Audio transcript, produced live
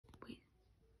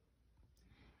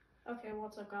Okay,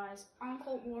 what's up guys? I'm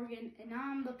Colt Morgan and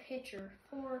I'm the pitcher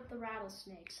for the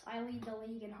Rattlesnakes. I lead the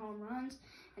league in home runs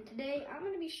and today I'm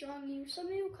going to be showing you some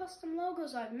new custom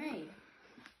logos I've made.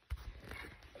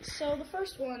 So the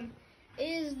first one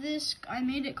is this, I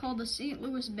made it called the St.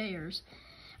 Louis Bears.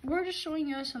 We're just showing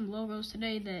you guys some logos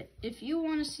today that if you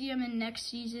want to see them in next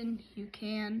season, you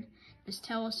can. Just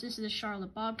tell us. This is the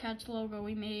Charlotte Bobcats logo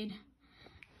we made.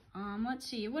 Let's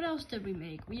see, what else did we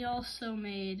make? We also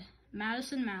made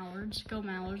Madison Mallards, Go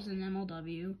Mallards in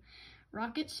MLW,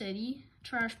 Rocket City,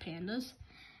 Trash Pandas,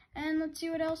 and let's see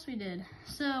what else we did.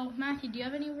 So, Matthew, do you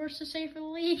have any words to say for the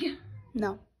league?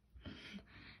 No.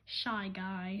 Shy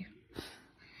guy.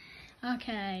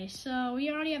 Okay, so we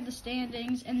already have the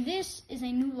standings, and this is a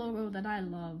new logo that I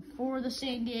love for the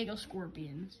San Diego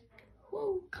Scorpions.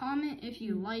 Whoa. Comment if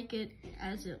you like it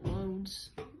as it loads.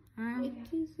 It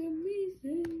is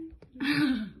amazing.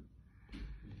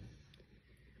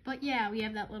 But yeah, we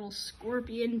have that little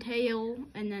scorpion tail,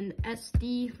 and then the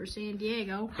SD for San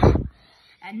Diego.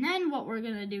 And then what we're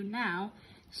gonna do now,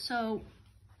 so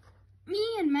me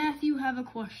and Matthew have a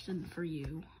question for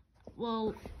you.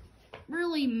 Well,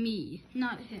 really me,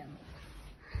 not him.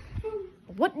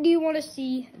 What do you want to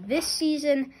see this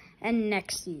season and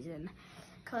next season?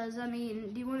 Because, I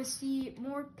mean, do you want to see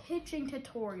more pitching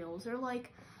tutorials or,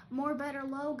 like, more better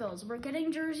logos? We're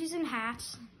getting jerseys and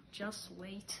hats. Just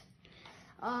wait.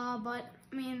 But,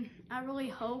 I mean, I really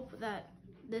hope that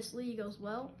this league goes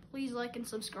well. Please like and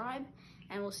subscribe,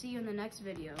 and we'll see you in the next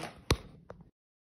video.